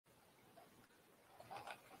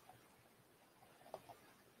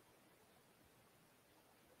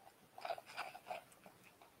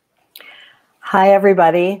Hi,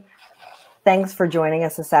 everybody. Thanks for joining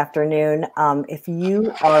us this afternoon. If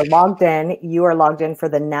you are logged in, you are logged in for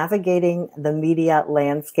the Navigating the Media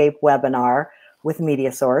Landscape webinar with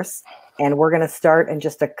MediaSource. And we're going to start in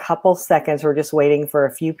just a couple seconds. We're just waiting for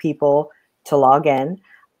a few people to log in.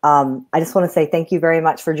 I just want to say thank you very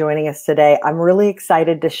much for joining us today. I'm really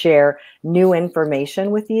excited to share new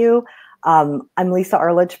information with you. I'm Lisa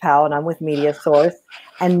Arledge-Powell, and I'm with MediaSource.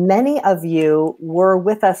 And many of you were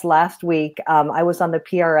with us last week. I was on the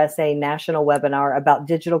PRSA national webinar about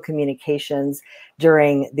digital communications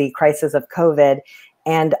during the crisis of COVID.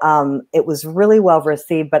 And it was really well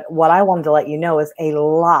received. But what I wanted to let you know is a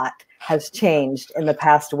lot has changed in the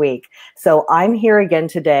past week. So I'm here again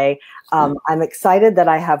today. I'm excited that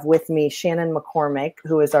I have with me Shannon McCormick,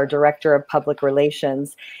 who is our Director of Public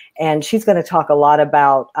Relations. And she's going to talk a lot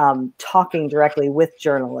about talking directly with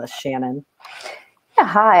journalists. Shannon. Yeah,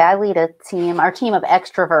 hi, I lead our team of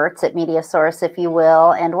extroverts at MediaSource, if you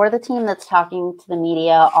will, and we're the team that's talking to the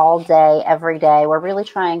media all day, every day. We're really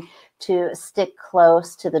trying to stick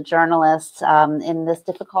close to the journalists in this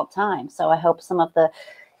difficult time. So I hope some of the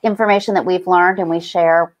information that we've learned and we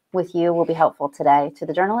share with you will be helpful today to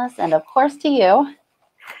the journalists and, of course, to you.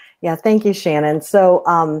 Yeah, thank you, Shannon. So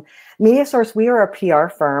MediaSource, we are a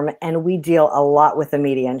PR firm and we deal a lot with the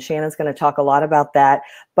media, and Shannon's going to talk a lot about that.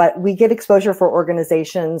 But we get exposure for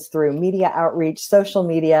organizations through media outreach, social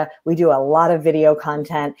media. We do a lot of video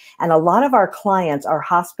content, and a lot of our clients are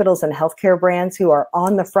hospitals and healthcare brands who are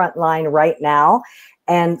on the front line right now.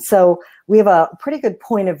 And so we have a pretty good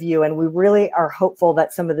point of view, and we really are hopeful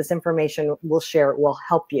that some of this information we'll share will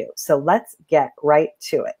help you. So let's get right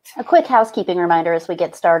to it. A quick housekeeping reminder as we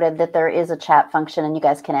get started that there is a chat function and you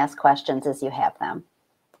guys can ask questions as you have them.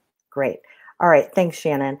 Great. All right. Thanks,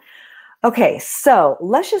 Shannon. Okay, so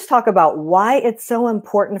let's just talk about why it's so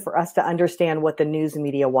important for us to understand what the news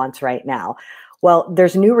media wants right now. Well,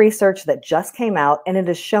 there's new research that just came out, and it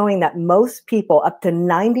is showing that most people, up to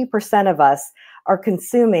 90% of us, are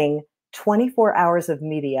consuming 24 hours of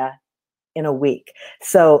media in a week.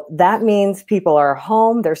 So that means people are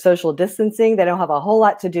home, they're social distancing, they don't have a whole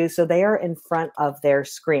lot to do, so they are in front of their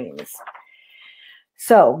screens.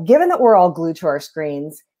 So given that we're all glued to our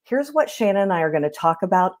screens, here's what Shannon and I are going to talk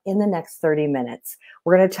about in the next 30 minutes.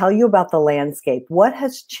 We're going to tell you about the landscape. What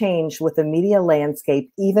has changed with the media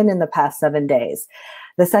landscape even in the past 7 days?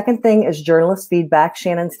 The second thing is journalist feedback.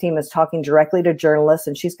 Shannon's team is talking directly to journalists,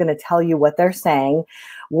 and she's going to tell you what they're saying.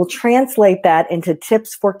 We'll translate that into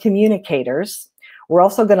tips for communicators. We're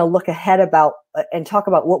also going to look ahead and talk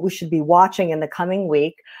about what we should be watching in the coming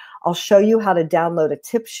week. I'll show you how to download a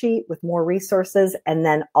tip sheet with more resources and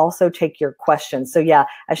then also take your questions. So yeah,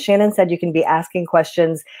 as Shannon said, you can be asking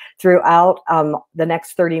questions throughout the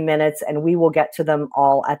next 30 minutes and we will get to them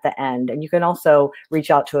all at the end. And you can also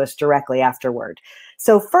reach out to us directly afterward.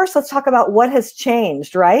 So first, let's talk about what has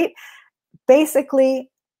changed, right?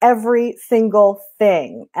 Basically, every single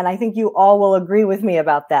thing. And I think you all will agree with me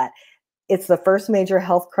about that. It's the first major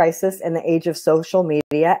health crisis in the age of social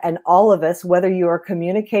media, and all of us, whether you're a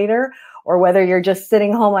communicator or whether you're just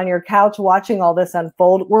sitting home on your couch watching all this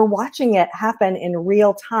unfold, we're watching it happen in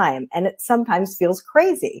real time, and it sometimes feels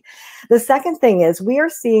crazy. The second thing is we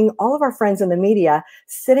are seeing all of our friends in the media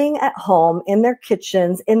sitting at home in their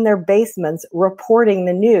kitchens, in their basements, reporting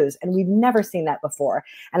the news, and we've never seen that before.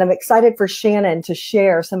 And I'm excited for Shannon to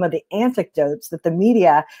share some of the anecdotes that the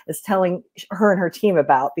media is telling her and her team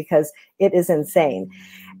about, because it is insane.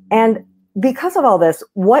 And because of all this,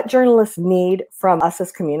 what journalists need from us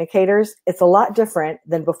as communicators, it's a lot different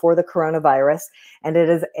than before the coronavirus, and it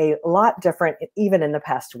is a lot different even in the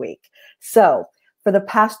past week. So for the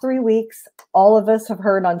past 3 weeks, all of us have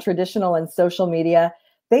heard on traditional and social media,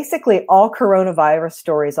 basically all coronavirus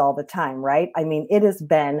stories all the time, right? I mean, it has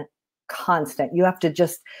been constant. You have to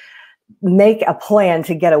just make a plan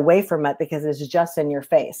to get away from it because it's just in your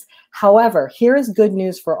face. However, here's good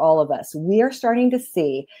news for all of us. We are starting to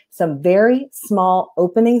see some very small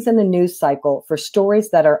openings in the news cycle for stories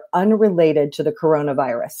that are unrelated to the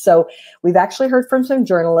coronavirus. So we've actually heard from some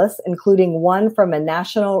journalists, including one from a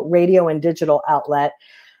national radio and digital outlet,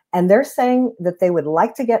 and they're saying that they would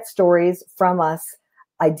like to get stories from us,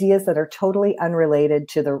 ideas that are totally unrelated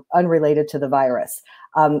to the virus.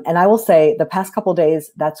 And I will say the past couple of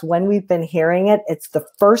days, that's when we've been hearing it. It's the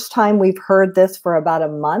first time we've heard this for about a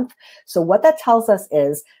month. So what that tells us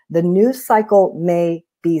is the news cycle may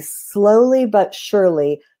be slowly but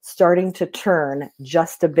surely starting to turn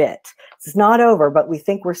just a bit. It's not over, but we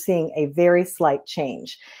think we're seeing a very slight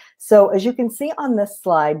change. So as you can see on this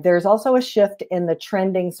slide, there's also a shift in the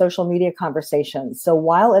trending social media conversations. So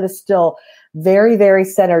while it is still very, very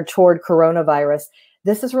centered toward coronavirus,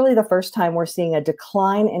 this is really the first time we're seeing a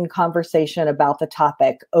decline in conversation about the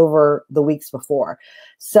topic over the weeks before.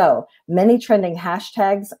 So many trending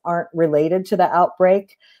hashtags aren't related to the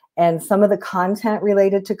outbreak, and some of the content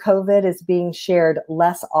related to COVID is being shared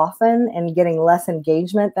less often and getting less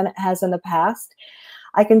engagement than it has in the past.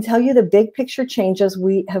 I can tell you the big picture changes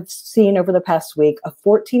we have seen over the past week: a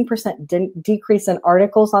 14% decrease in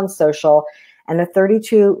articles on social and a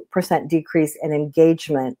 32% decrease in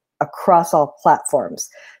engagement across all platforms.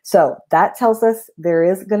 So that tells us there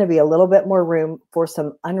is going to be a little bit more room for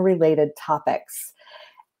some unrelated topics.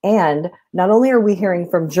 And not only are we hearing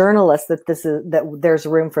from journalists that there's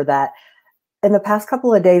room for that, in the past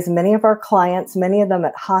couple of days, many of our clients, many of them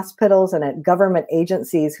at hospitals and at government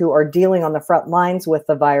agencies who are dealing on the front lines with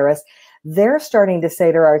the virus, they're starting to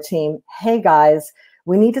say to our team, hey guys,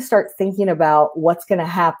 we need to start thinking about what's going to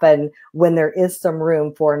happen when there is some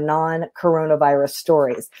room for non-coronavirus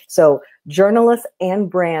stories. So journalists and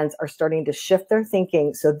brands are starting to shift their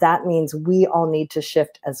thinking. So that means we all need to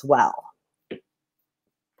shift as well.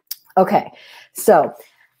 Okay, so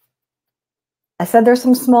I said there's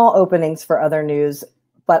some small openings for other news,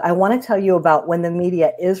 but I want to tell you about when the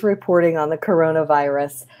media is reporting on the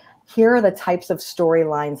coronavirus. Here are the types of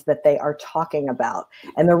storylines that they are talking about.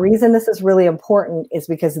 And the reason this is really important is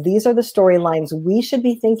because these are the storylines we should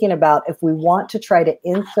be thinking about if we want to try to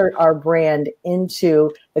insert our brand into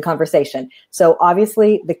the conversation. So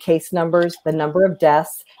obviously the case numbers, the number of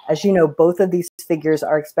deaths, as you know, both of these figures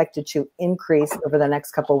are expected to increase over the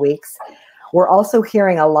next couple of weeks. We're also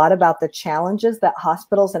hearing a lot about the challenges that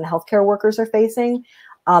hospitals and healthcare workers are facing.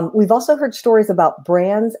 We've also heard stories about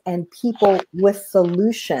brands and people with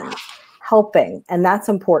solutions helping, and that's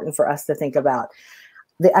important for us to think about.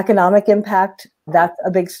 The economic impact, that's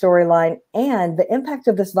a big storyline, and the impact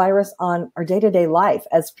of this virus on our day-to-day life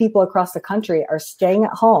as people across the country are staying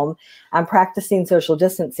at home and practicing social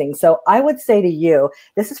distancing. So I would say to you,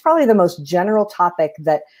 this is probably the most general topic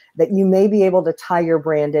that you may be able to tie your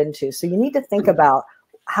brand into. So you need to think about,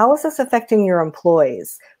 how is this affecting your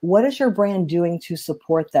employees? What is your brand doing to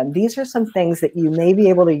support them? These are some things that you may be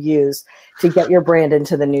able to use to get your brand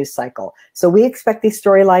into the news cycle. So we expect these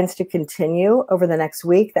storylines to continue over the next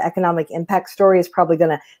week. The economic impact story is probably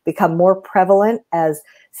going to become more prevalent as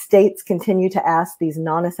states continue to ask these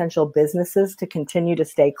non-essential businesses to continue to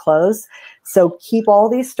stay closed. So keep all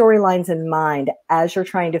these storylines in mind as you're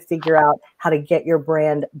trying to figure out how to get your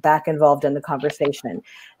brand back involved in the conversation.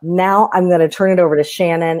 Now I'm going to turn it over to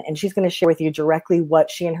Shannon, and she's going to share with you directly what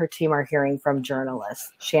she and her team are hearing from journalists.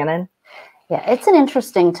 Shannon? Yeah, it's an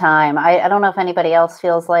interesting time. I don't know if anybody else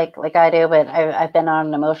feels like I do, but I've been on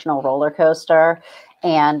an emotional roller coaster.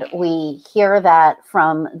 And we hear that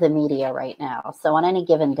from the media right now. So on any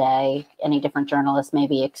given day, any different journalist may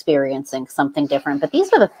be experiencing something different. But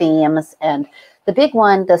these are the themes. And the big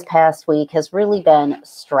one this past week has really been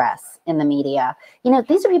stress in the media. You know,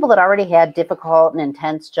 these are people that already had difficult and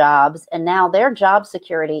intense jobs, and now their job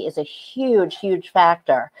security is a huge, huge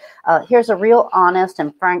factor. Here's a real honest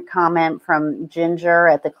and frank comment from Ginger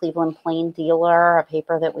at the Cleveland Plain Dealer, a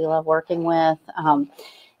paper that we love working with.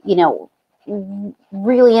 You know,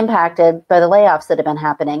 really impacted by the layoffs that have been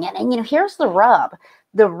happening. And you know, here's the rub.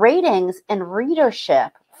 The ratings and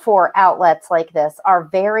readership for outlets like this are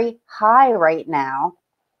very high right now,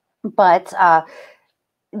 but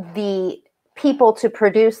the people to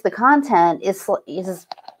produce the content is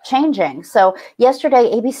changing. So yesterday,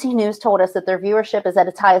 ABC News told us that their viewership is at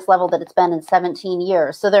its highest level that it's been in 17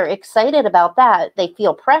 years. So they're excited about that. They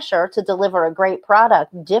feel pressure to deliver a great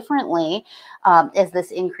product differently as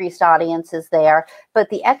this increased audience is there. But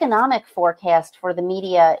the economic forecast for the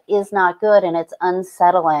media is not good, and it's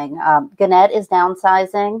unsettling. Gannett is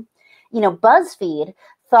downsizing. You know, BuzzFeed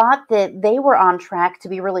thought that they were on track to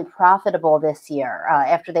be really profitable this year.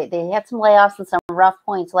 After they had some layoffs and some rough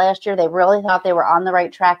points last year, they really thought they were on the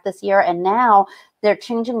right track this year. And now they're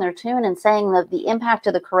changing their tune and saying that the impact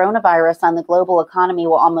of the coronavirus on the global economy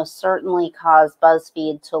will almost certainly cause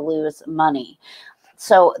BuzzFeed to lose money.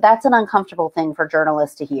 So that's an uncomfortable thing for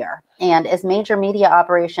journalists to hear. And as major media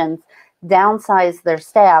operations downsize their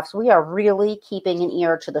staffs, we are really keeping an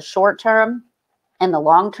ear to the short term and the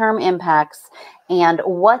long-term impacts and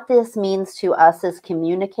what this means to us as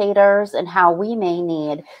communicators and how we may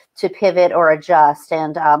need to pivot or adjust.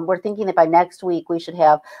 And we're thinking that by next week, we should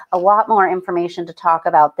have a lot more information to talk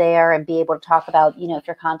about there and be able to talk about, you know, if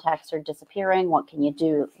your contacts are disappearing, what can you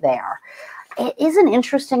do there? It is an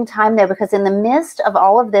interesting time though, because in the midst of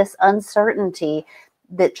all of this uncertainty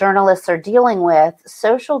that journalists are dealing with,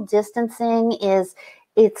 social distancing is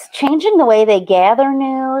It's changing the way they gather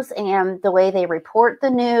news and the way they report the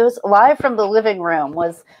news. Live from the living room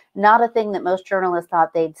was not a thing that most journalists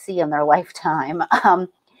thought they'd see in their lifetime.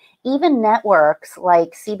 Even networks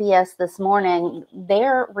like CBS This Morning,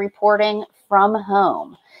 they're reporting from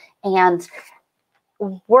home. And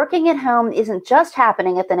working at home isn't just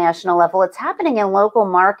happening at the national level, it's happening in local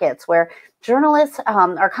markets where journalists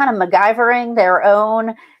are kind of MacGyvering their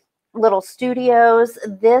own little studios.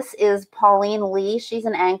 This is Pauline Lee. She's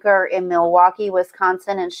an anchor in Milwaukee,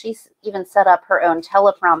 Wisconsin, and she's even set up her own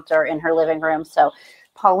teleprompter in her living room. So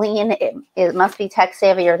Pauline, it must be tech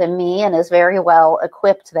savvier than me and is very well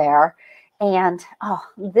equipped there. And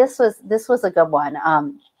this was a good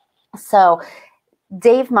one. So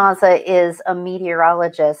Dave Mazza is a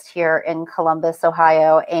meteorologist here in Columbus,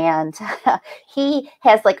 Ohio, and he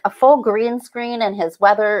has like a full green screen and his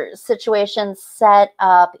weather situation set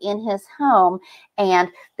up in his home. And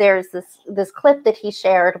there's this clip that he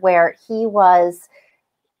shared where he was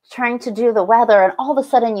trying to do the weather, and all of a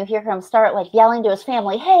sudden you hear him start like yelling to his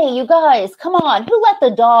family, "Hey, you guys, come on, who let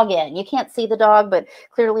the dog in?" You can't see the dog, but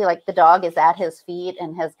clearly like the dog is at his feet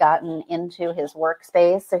and has gotten into his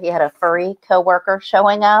workspace. So he had a furry coworker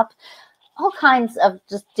showing up, all kinds of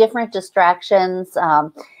just different distractions.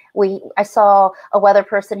 I saw a weather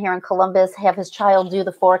person here in Columbus have his child do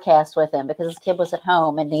the forecast with him because his kid was at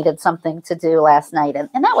home and needed something to do last night. And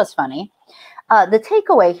that was funny. The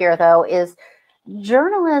takeaway here, though, is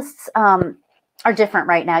journalists are different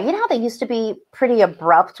right now. You know how they used to be pretty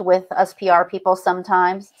abrupt with us PR people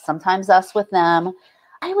sometimes us with them.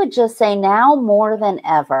 I would just say now more than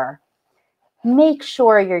ever, make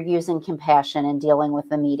sure you're using compassion in dealing with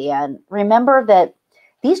the media. And remember that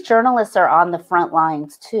these journalists are on the front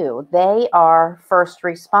lines too. They are first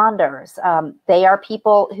responders. They are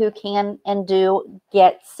people who can and do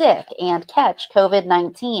get sick and catch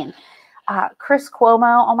COVID-19. Chris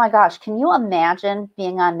Cuomo, oh my gosh, can you imagine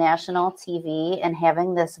being on national TV and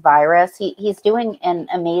having this virus? He's doing an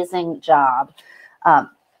amazing job.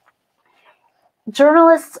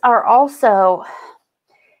 Journalists are also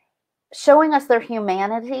showing us their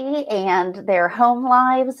humanity and their home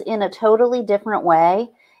lives in a totally different way.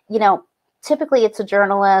 You know, typically it's a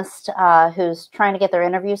journalist who's trying to get their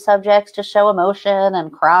interview subjects to show emotion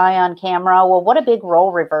and cry on camera. Well, what a big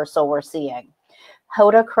role reversal we're seeing.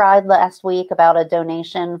 Hoda cried last week about a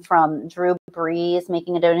donation from Drew Brees,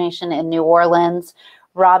 making a donation in New Orleans.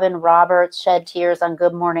 Robin Roberts shed tears on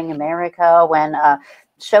Good Morning America when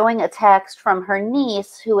showing a text from her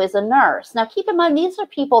niece, who is a nurse. Now, keep in mind, these are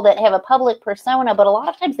people that have a public persona, but a lot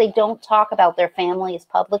of times they don't talk about their families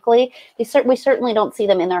publicly. We certainly don't see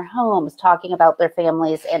them in their homes talking about their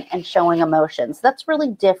families and showing emotions. That's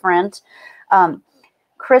really different.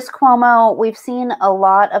 Chris Cuomo, we've seen a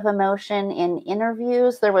lot of emotion in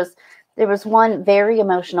interviews. There was one very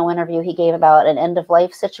emotional interview he gave about an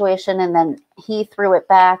end-of-life situation, and then he threw it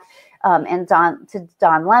back to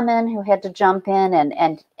Don Lemon, who had to jump in,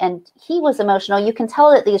 and he was emotional. You can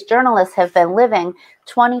tell that these journalists have been living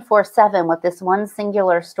 24/7 with this one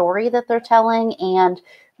singular story that they're telling, and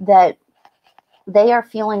that they are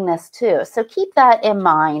feeling this too. So keep that in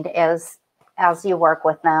mind as you work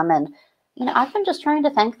with them. And you know, I've been just trying to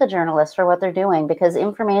thank the journalists for what they're doing, because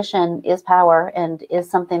information is power and is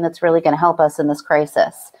something that's really going to help us in this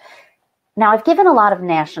crisis. Now, I've given a lot of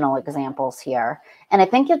national examples here, and I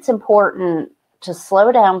think it's important to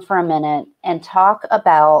slow down for a minute and talk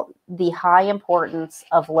about the high importance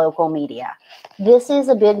of local media. This is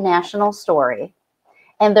a big national story,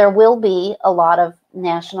 and there will be a lot of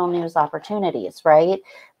national news opportunities, right?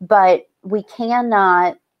 But we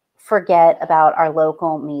cannot forget about our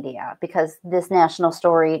local media, because this national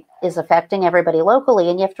story is affecting everybody locally.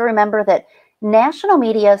 And you have to remember that national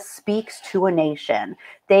media speaks to a nation.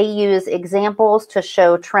 They use examples to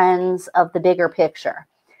show trends of the bigger picture.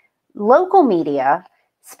 Local media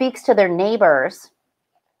speaks to their neighbors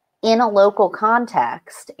in a local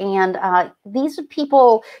context. And these are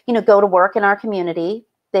people, you know, go to work in our community.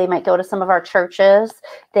 They might go to some of our churches.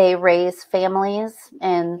 They raise families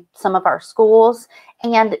in some of our schools.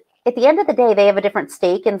 And at the end of the day, they have a different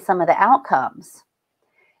stake in some of the outcomes.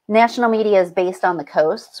 National media is based on the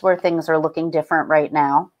coasts, where things are looking different right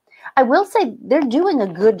now. I will say they're doing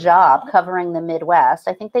a good job covering the Midwest.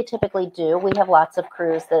 I think they typically do. We have lots of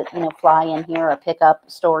crews that, you know, fly in here or pick up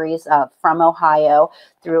stories from Ohio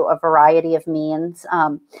through a variety of means.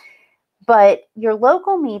 But your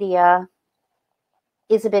local media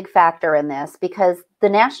is a big factor in this, because the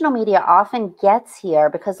national media often gets here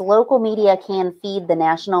because local media can feed the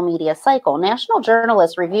national media cycle. National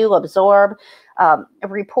journalists review, absorb,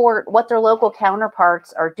 report what their local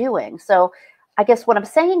counterparts are doing. So I guess what I'm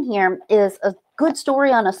saying here is a good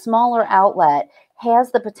story on a smaller outlet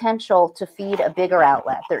has the potential to feed a bigger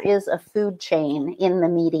outlet. There is a food chain in the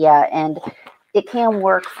media, and it can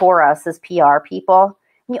work for us as PR people.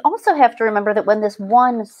 You also have to remember that when this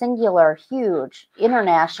one singular, huge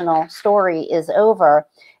international story is over,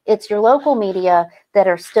 it's your local media that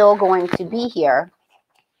are still going to be here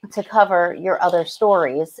to cover your other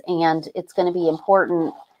stories. And it's going to be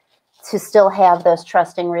important to still have those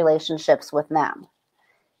trusting relationships with them.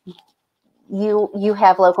 You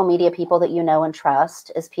have local media people that you know and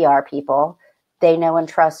trust as PR people. They know and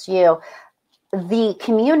trust you. The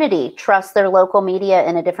community trusts their local media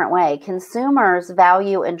in a different way. Consumers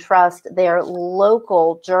value and trust their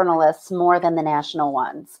local journalists more than the national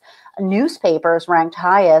ones. Newspapers ranked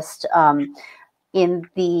highest in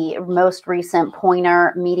the most recent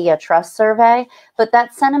Poynter Media Trust Survey, but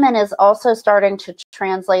that sentiment is also starting to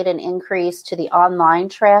translate and increase to the online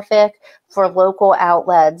traffic for local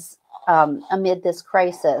outlets amid this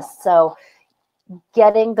crisis. So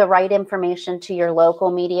getting the right information to your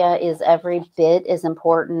local media is every bit as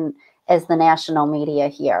important as the national media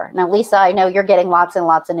here. Now, Lisa, I know you're getting lots and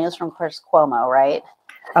lots of news from Chris Cuomo, right?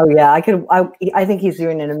 Oh yeah, I think he's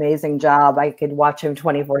doing an amazing job. I could watch him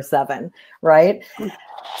 24/7, right?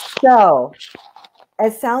 So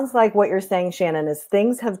it sounds like what you're saying, Shannon, is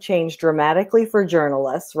things have changed dramatically for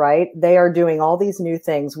journalists, right? They are doing all these new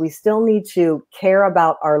things. We still need to care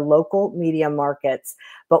about our local media markets.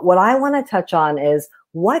 But what I want to touch on is,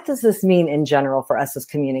 what does this mean in general for us as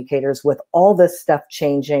communicators with all this stuff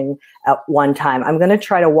changing at one time? I'm going to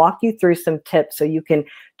try to walk you through some tips so you can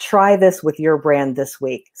try this with your brand this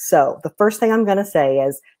week. So the first thing I'm going to say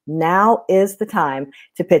is, now is the time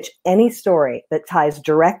to pitch any story that ties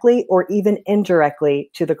directly or even indirectly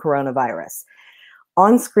to the coronavirus.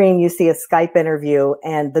 On screen, you see a Skype interview,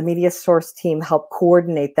 and the MediaSource team helped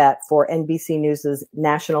coordinate that for NBC News's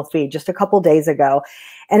national feed just a couple days ago.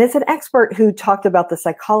 And it's an expert who talked about the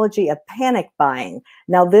psychology of panic buying.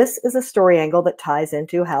 Now, this is a story angle that ties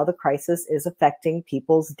into how the crisis is affecting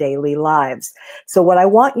people's daily lives. So what I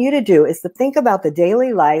want you to do is to think about the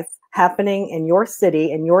daily life happening in your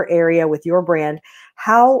city, in your area with your brand.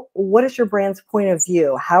 What is your brand's point of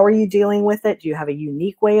view? How are you dealing with it? Do you have a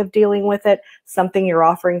unique way of dealing with it? Something you're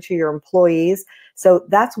offering to your employees? So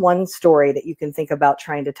that's one story that you can think about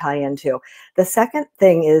trying to tie into. The second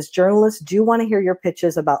thing is, journalists do want to hear your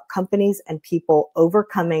pitches about companies and people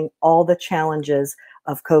overcoming all the challenges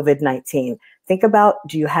of COVID-19. Think about,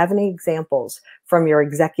 do you have any examples from your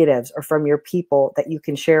executives or from your people that you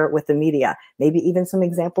can share with the media? Maybe even some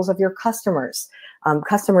examples of your customers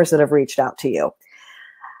that have reached out to you.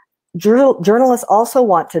 Journalists also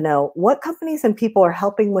want to know what companies and people are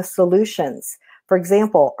helping with solutions. For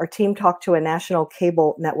example, our team talked to a national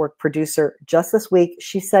cable network producer just this week.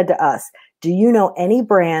 She said to us, do you know any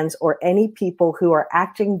brands or any people who are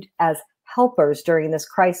acting as helpers during this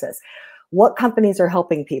crisis? What companies are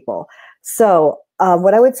helping people? So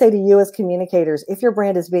what I would say to you as communicators, if your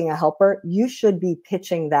brand is being a helper, you should be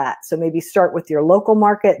pitching that. So maybe start with your local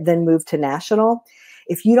market, then move to national.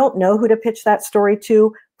 If you don't know who to pitch that story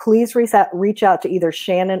to, please reach out to either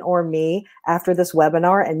Shannon or me after this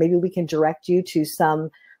webinar, and maybe we can direct you to some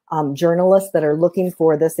journalists that are looking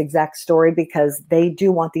for this exact story, because they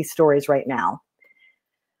do want these stories right now.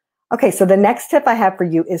 Okay, so the next tip I have for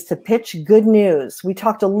you is to pitch good news. We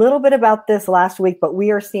talked a little bit about this last week, but we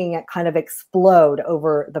are seeing it kind of explode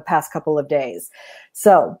over the past couple of days.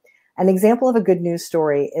 So an example of a good news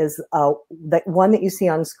story is that one that you see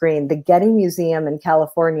on screen. The Getty Museum in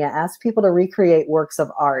California asked people to recreate works of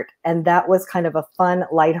art. And that was kind of a fun,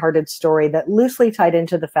 lighthearted story that loosely tied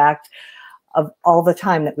into the fact of all the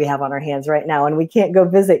time that we have on our hands right now, and we can't go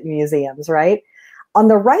visit museums, right? On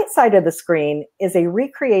the right side of the screen is a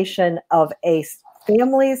recreation of a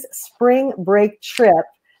family's spring break trip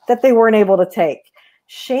that they weren't able to take.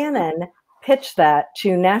 Shannon pitched that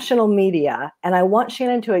to national media, and I want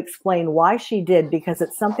Shannon to explain why she did, because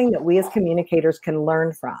it's something that we as communicators can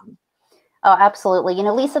learn from. Oh, absolutely. You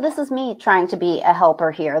know, Lisa, this is me trying to be a helper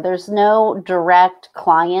here. There's no direct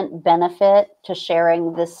client benefit to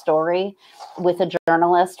sharing this story with a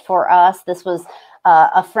journalist. For us, this was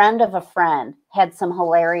a friend of a friend had some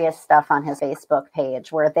hilarious stuff on his Facebook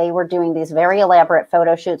page where they were doing these very elaborate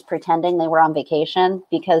photo shoots pretending they were on vacation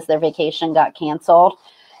because their vacation got canceled.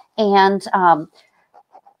 And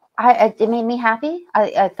it made me happy.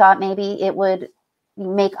 I thought maybe it would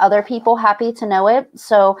make other people happy to know it.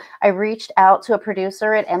 So I reached out to a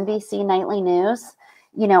producer at NBC Nightly News.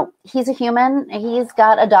 You know, he's a human. He's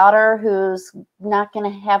got a daughter who's not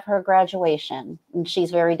going to have her graduation. And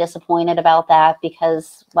she's very disappointed about that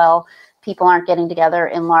because, well, people aren't getting together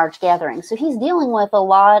in large gatherings. So he's dealing with a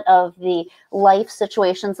lot of the life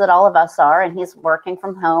situations that all of us are, and he's working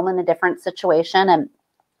from home in a different situation. And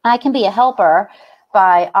I can be a helper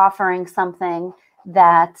by offering something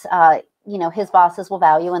that, his bosses will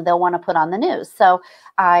value and they'll want to put on the news. So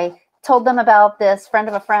I told them about this friend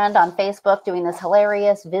of a friend on Facebook doing this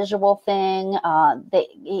hilarious visual thing.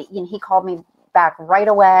 He called me back right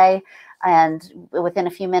away, and within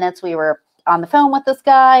a few minutes we were on the phone with this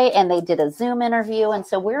guy, and they did a Zoom interview. And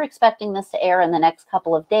so we're expecting this to air in the next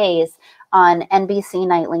couple of days on NBC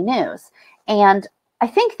Nightly News. And I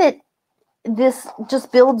think that this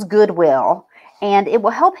just builds goodwill, and it will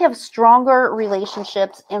help have stronger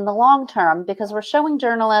relationships in the long term, because we're showing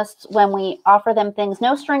journalists, when we offer them things,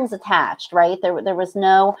 no strings attached, right? There was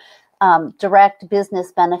no direct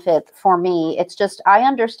business benefit for me. It's just, I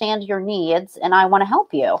understand your needs and I want to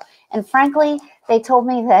help you. And frankly, they told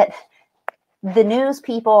me that the news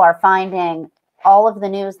people are finding all of the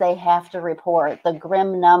news they have to report, the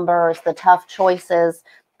grim numbers, the tough choices,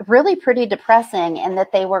 really pretty depressing, and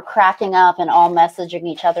that they were cracking up and all messaging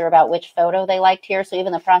each other about which photo they liked here. So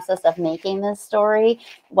even the process of making this story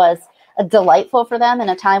was delightful for them in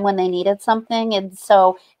a time when they needed something. And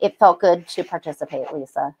so it felt good to participate,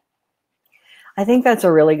 Lisa. I think that's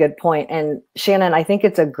a really good point. And Shannon, I think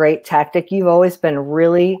it's a great tactic. You've always been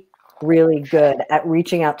really good at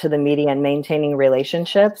reaching out to the media and maintaining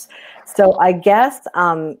relationships. So I guess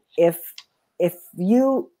if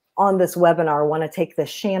you on this webinar want to take the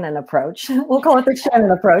Shannon approach, we'll call it the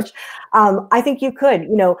Shannon approach, I think you could,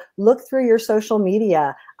 look through your social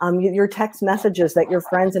media, your text messages that your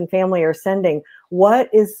friends and family are sending. What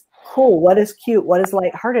is cool? What is cute? What is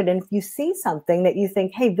lighthearted? And if you see something that you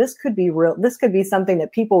think, hey, this could be real, this could be something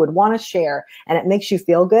that people would want to share, and it makes you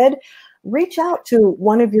feel good, reach out to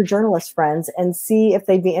one of your journalist friends and see if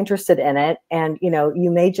they'd be interested in it. And,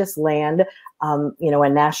 you may just land, a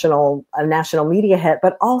national media hit,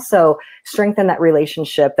 but also strengthen that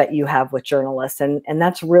relationship that you have with journalists. And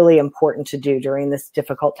that's really important to do during this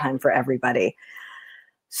difficult time for everybody.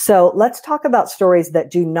 So let's talk about stories that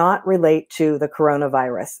do not relate to the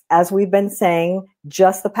coronavirus. As we've been saying,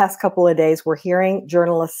 just the past couple of days, we're hearing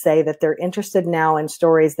journalists say that they're interested now in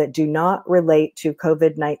stories that do not relate to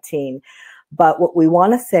COVID-19. But what we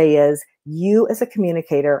want to say is, you as a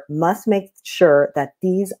communicator must make sure that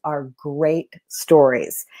these are great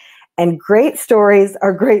stories. And great stories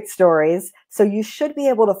are great stories. So you should be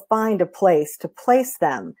able to find a place to place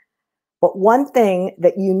them. But one thing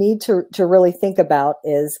that you need to really think about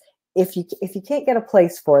is, if you can't get a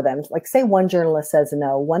place for them, like say one journalist says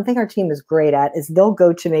no, one thing our team is great at is they'll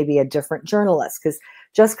go to maybe a different journalist, because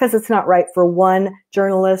just because it's not right for one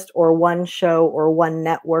journalist or one show or one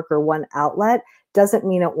network or one outlet doesn't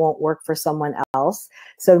mean it won't work for someone else.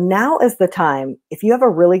 So now is the time. If you have a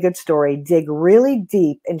really good story, dig really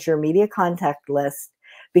deep into your media contact list,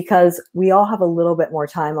 because we all have a little bit more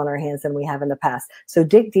time on our hands than we have in the past. So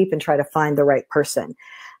dig deep and try to find the right person.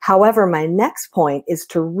 However, my next point is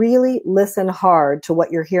to really listen hard to what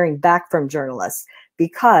you're hearing back from journalists,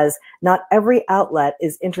 because not every outlet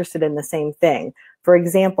is interested in the same thing. For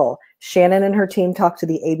example, Shannon and her team talked to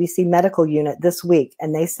the ABC medical unit this week,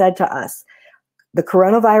 and they said to us, the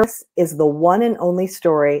coronavirus is the one and only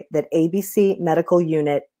story that ABC medical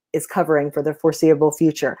unit is covering for the foreseeable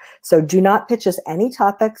future. So do not pitch us any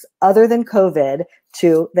topics other than COVID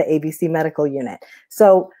to the ABC medical unit.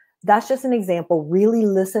 So that's just an example. Really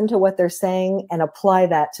listen to what they're saying and apply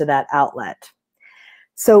that to that outlet.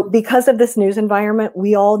 So because of this news environment,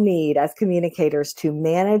 we all need, as communicators, to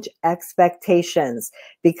manage expectations,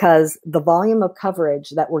 because the volume of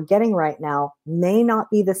coverage that we're getting right now may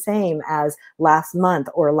not be the same as last month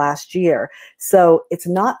or last year. So it's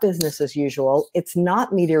not business as usual. It's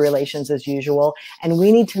not media relations as usual. And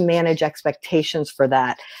we need to manage expectations for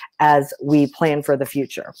that as we plan for the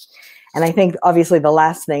future. And I think obviously the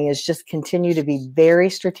last thing is just continue to be very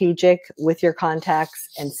strategic with your contacts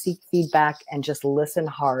and seek feedback and just listen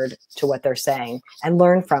hard to what they're saying and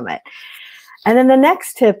learn from it. And then the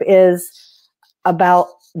next tip is about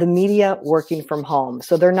the media working from home.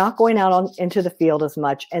 So they're not going out into the field as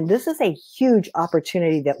much. And this is a huge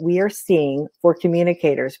opportunity that we are seeing for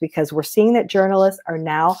communicators, because we're seeing that journalists are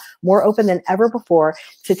now more open than ever before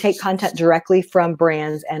to take content directly from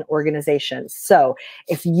brands and organizations. So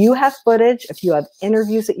if you have footage, if you have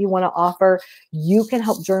interviews that you want to offer, you can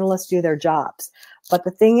help journalists do their jobs. But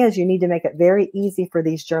the thing is, you need to make it very easy for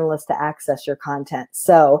these journalists to access your content.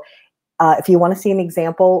 So if you want to see an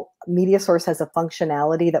example, MediaSource has a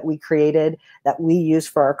functionality that we created that we use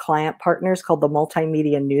for our client partners called the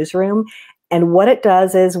Multimedia Newsroom. And what it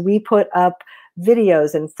does is we put up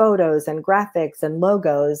videos and photos and graphics and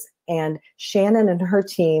logos. And Shannon and her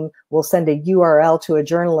team will send a URL to a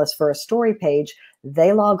journalist for a story page.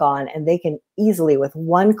 They log on and they can easily, with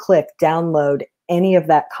one click, download any of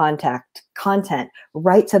that content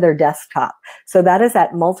right to their desktop. So that is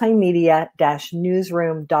at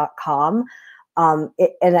multimedia-newsroom.com. And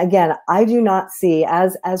again, I do not see,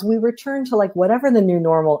 as we return to like whatever the new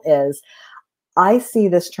normal is, I see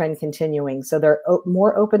this trend continuing. So they're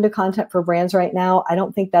more open to content for brands right now. I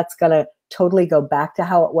don't think that's going to totally go back to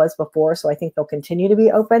how it was before. So I think they'll continue to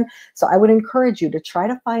be open. So I would encourage you to try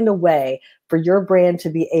to find a way for your brand to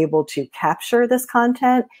be able to capture this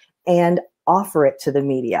content and offer it to the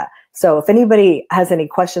media. So if anybody has any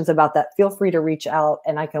questions about that, feel free to reach out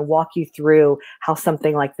and I can walk you through how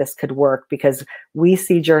something like this could work, because we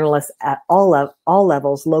see journalists at all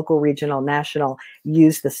levels, local, regional, national,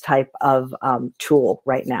 use this type of tool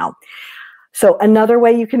right now. So another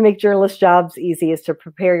way you can make journalist jobs easy is to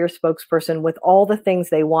prepare your spokesperson with all the things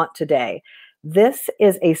they want today. This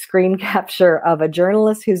is a screen capture of a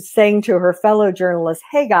journalist who's saying to her fellow journalists,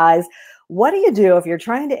 hey guys, what do you do if you're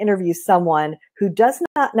trying to interview someone who does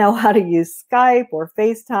not know how to use Skype or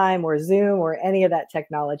FaceTime or Zoom or any of that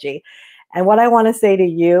technology? And what I want to say to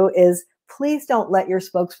you is, please don't let your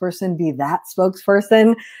spokesperson be that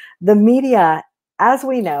spokesperson. The media, as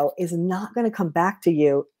we know, is not going to come back to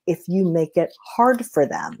you if you make it hard for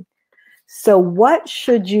them. So what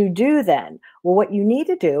should you do then? Well, what you need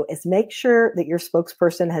to do is make sure that your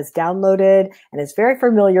spokesperson has downloaded and is very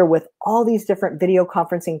familiar with all these different video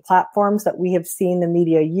conferencing platforms that we have seen the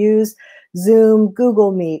media use: Zoom,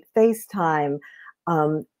 Google Meet, FaceTime,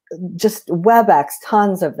 just WebEx,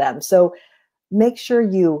 tons of them. So make sure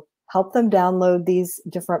you help them download these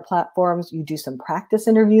different platforms. You do some practice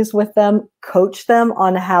interviews with them, coach them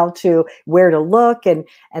on where to look and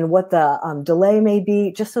what the delay may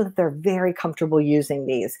be, just so that they're very comfortable using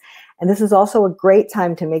these. And this is also a great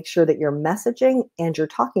time to make sure that your messaging and your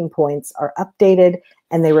talking points are updated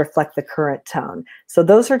and they reflect the current tone. So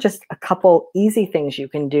those are just a couple easy things you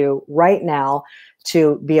can do right now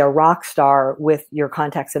to be a rock star with your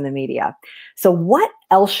contacts in the media. So what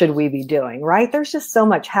else should we be doing, right? There's just so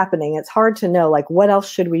much happening. It's hard to know, like, what else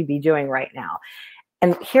should we be doing right now?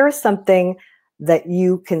 And here's something that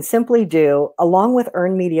you can simply do along with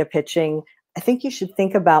earned media pitching. I think you should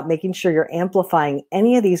think about making sure you're amplifying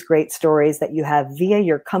any of these great stories that you have via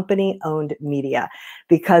your company-owned media.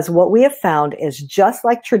 Because what we have found is, just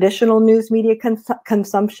like traditional news media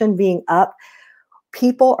consumption being up,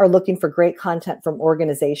 people are looking for great content from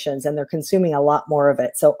organizations and they're consuming a lot more of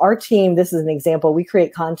it. So our team, this is an example, we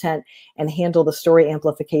create content and handle the story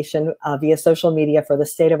amplification via social media for the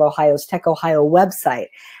state of Ohio's Tech Ohio website.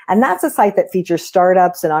 And that's a site that features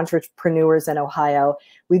startups and entrepreneurs in Ohio.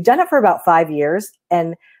 We've done it for about 5 years.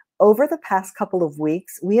 And over the past couple of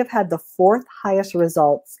weeks, we have had the 4th highest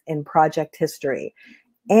results in project history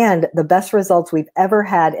and the best results we've ever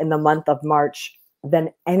had in the month of March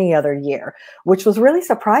than any other year, which was really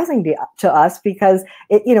surprising to us, because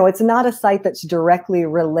it's not a site that's directly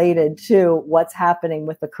related to what's happening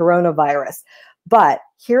with the coronavirus. But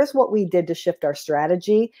here's what we did to shift our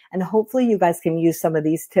strategy, and hopefully you guys can use some of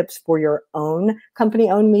these tips for your own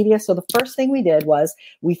company-owned media. So the first thing we did was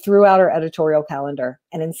we threw out our editorial calendar,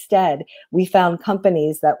 and instead we found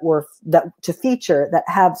companies that to feature that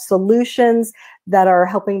have solutions that are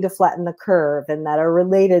helping to flatten the curve and that are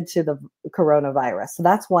related to the coronavirus. So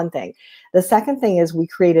that's one thing. The second thing is we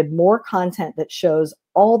created more content that shows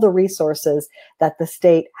all the resources that the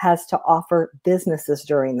state has to offer businesses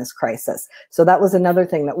during this crisis. So that was another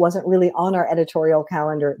thing that wasn't really on our editorial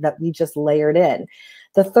calendar that we just layered in.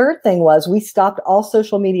 The third thing was we stopped all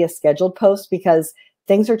social media scheduled posts because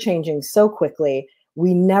things are changing so quickly.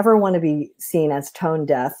 We never want to be seen as tone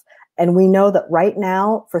deaf. And we know that right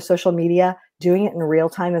now for social media, doing it in real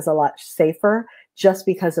time is a lot safer, just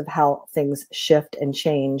because of how things shift and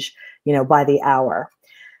change, by the hour.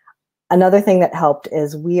 Another thing that helped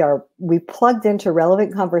is we plugged into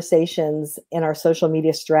relevant conversations in our social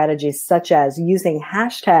media strategies, such as using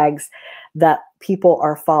hashtags that people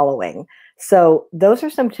are following. So those are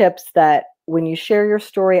some tips that when you share your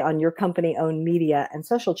story on your company-owned media and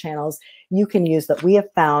social channels, you can use, that we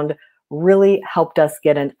have found really helped us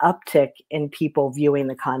get an uptick in people viewing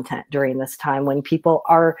the content during this time when people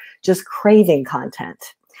are just craving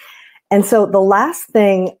content. And so the last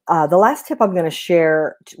tip I'm going to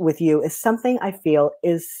share with you is something I feel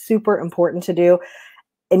is super important to do.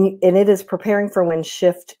 and it is preparing for when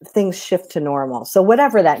things shift to normal. So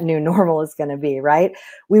whatever that new normal is going to be, right?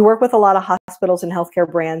 We work with a lot of hospitals and healthcare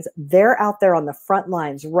brands. They're out there on the front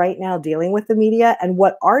lines right now dealing with the media. And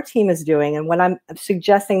what our team is doing, and what I'm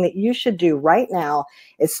suggesting that you should do right now,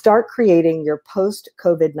 is start creating your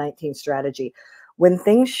post-COVID-19 strategy. When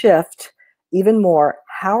things shift even more,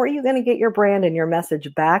 how are you going to get your brand and your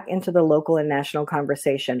message back into the local and national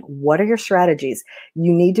conversation? What are your strategies?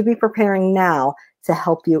 You need to be preparing now to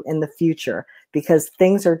help you in the future, because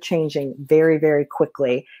things are changing very, very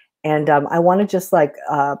quickly. And I want to just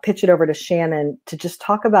pitch it over to Shannon to just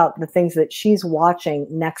talk about the things that she's watching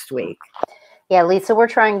next week. Yeah, Lisa, we're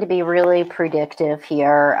trying to be really predictive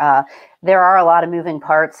here. There are a lot of moving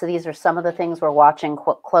parts, so these are some of the things we're watching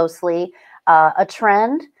closely. A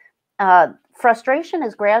trend, frustration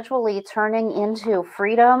is gradually turning into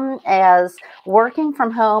freedom as working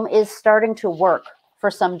from home is starting to work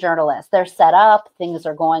for some journalists. They're set up, things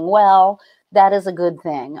are going well. That is a good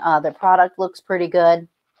thing. The product looks pretty good.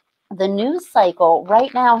 The news cycle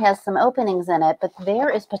right now has some openings in it, but there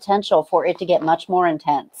is potential for it to get much more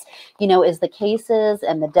intense. You know, as the cases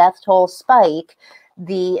and the death toll spike,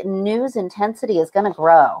 the news intensity is going to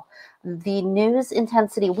grow. The news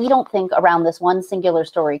intensity, we don't think around this one singular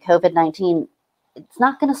story, COVID-19, it's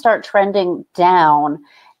not going to start trending down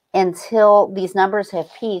until these numbers have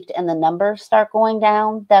peaked and the numbers start going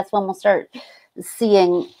down. That's when we'll start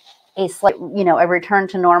seeing a slight, a return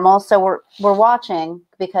to normal. So we're watching,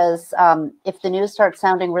 because if the news starts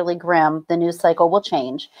sounding really grim, the news cycle will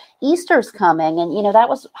change. Easter's coming, and that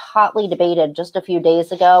was hotly debated just a few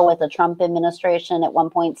days ago, with the Trump administration at one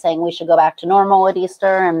point saying we should go back to normal at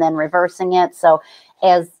Easter and then reversing it. So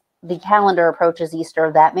as the calendar approaches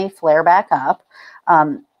Easter, that may flare back up.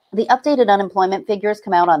 The updated unemployment figures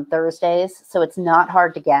come out on Thursdays, so it's not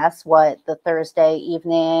hard to guess what the Thursday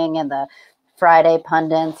evening and the Friday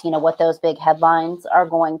pundits, what those big headlines are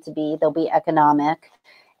going to be. They'll be economic.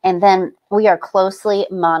 And then we are closely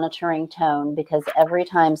monitoring tone, because every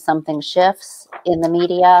time something shifts in the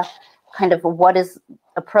media, kind of what is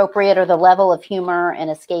appropriate, or the level of humor and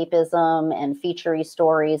escapism and feature-y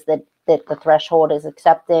stories that the threshold is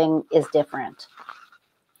accepting is different.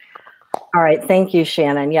 All right. Thank you,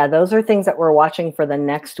 Shannon. Yeah, those are things that we're watching for the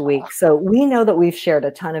next week. So we know that we've shared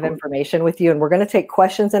a ton of information with you, and we're going to take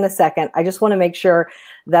questions in a second. I just want to make sure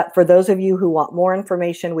that for those of you who want more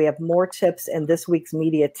information, we have more tips in this week's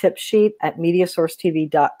media tip sheet at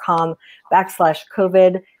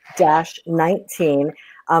mediasourcetv.com/COVID-19.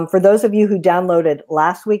 For those of you who downloaded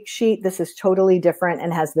last week's sheet, this is totally different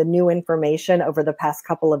and has the new information over the past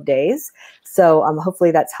couple of days. So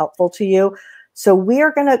hopefully that's helpful to you. So we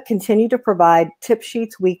are going to continue to provide tip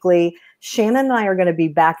sheets weekly. Shannon and I are going to be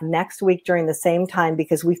back next week during the same time,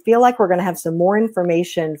 because we feel like we're going to have some more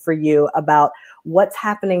information for you about what's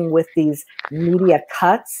happening with these media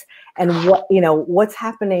cuts, and what's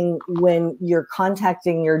happening when you're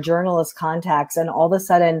contacting your journalist contacts and all of a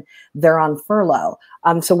sudden they're on furlough.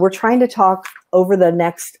 So we're trying to talk over the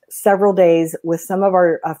next several days with some of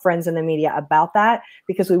our friends in the media about that,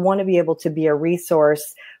 because we want to be able to be a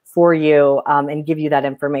resource for you and give you that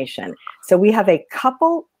information. So we have a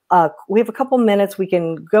couple minutes. We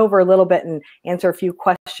can go over a little bit and answer a few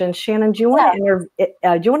questions. Shannon, do you want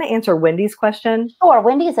to answer Wendy's question? Sure.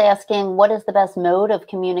 Wendy's asking, what is the best mode of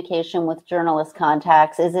communication with journalist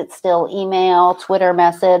contacts? Is it still email, Twitter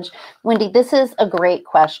message? Wendy, this is a great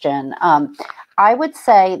question. I would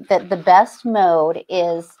say that the best mode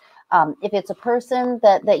is, if it's a person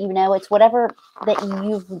that it's whatever that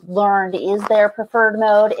you've learned is their preferred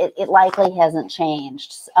mode, it likely hasn't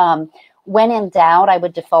changed. When in doubt, I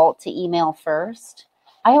would default to email first.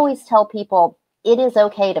 I always tell people it is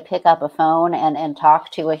okay to pick up a phone and talk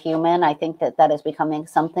to a human. I think that is becoming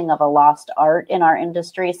something of a lost art in our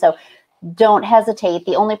industry. So don't hesitate.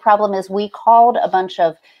 The only problem is we called a bunch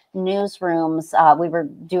of newsrooms. We were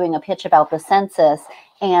doing a pitch about the census,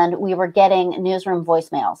 and we were getting newsroom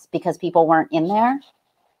voicemails because people weren't in there.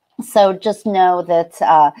 So just know that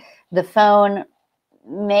the phone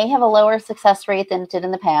may have a lower success rate than it did in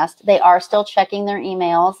the past. They are still checking their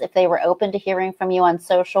emails. If they were open to hearing from you on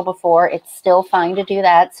social before, it's still fine to do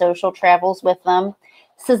that. Social travels with them.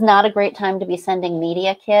 This is not a great time to be sending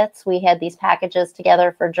media kits. We had these packages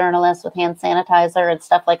together for journalists with hand sanitizer and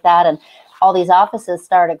stuff like that, and all these offices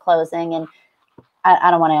started closing, and I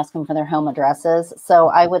don't want to ask them for their home addresses. So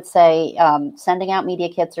I would say sending out media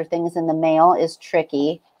kits or things in the mail is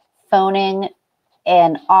tricky. Phoning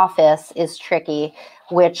an office is tricky,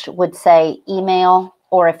 which would say email,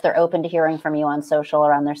 or if they're open to hearing from you on social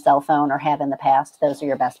or on their cell phone or have in the past, those are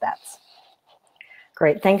your best bets.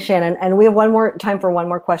 Great. Thanks, Shannon. And we have time for one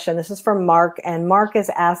more question. This is from Mark. And Mark is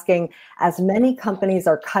asking, as many companies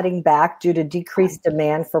are cutting back due to decreased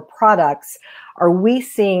demand for products, are we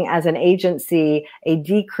seeing as an agency a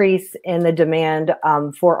decrease in the demand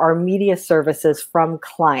for our media services from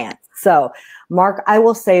clients? So, Mark, I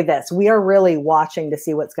will say this, we are really watching to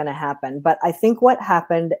see what's going to happen. But I think what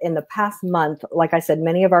happened in the past month, like I said,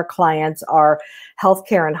 many of our clients are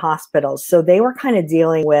healthcare and hospitals. So they were kind of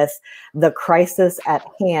dealing with the crisis at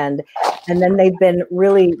hand. And then they've been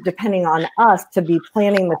really depending on us to be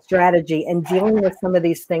planning the strategy and dealing with some of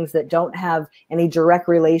these things that don't have any direct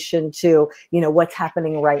relation to, what's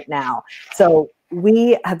happening right now. So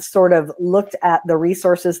we have sort of looked at the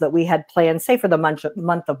resources that we had planned, say for the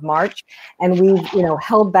month of March, and we've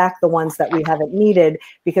held back the ones that we haven't needed,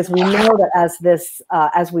 because we know that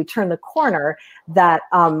as we turn the corner, that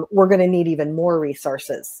we're going to need even more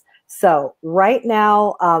resources. So right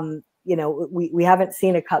now, we haven't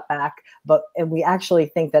seen a cutback, and we actually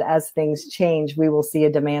think that as things change, we will see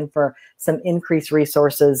a demand for some increased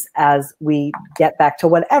resources as we get back to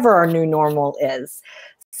whatever our new normal is.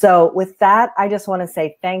 So with that, I just want to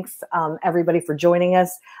say thanks, everybody, for joining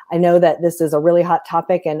us. I know that this is a really hot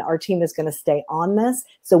topic, and our team is going to stay on this.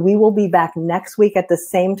 So we will be back next week at the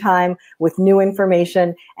same time with new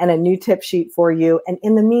information and a new tip sheet for you. And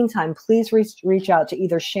in the meantime, please reach out to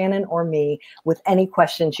either Shannon or me with any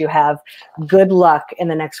questions you have. Good luck in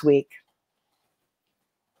the next week.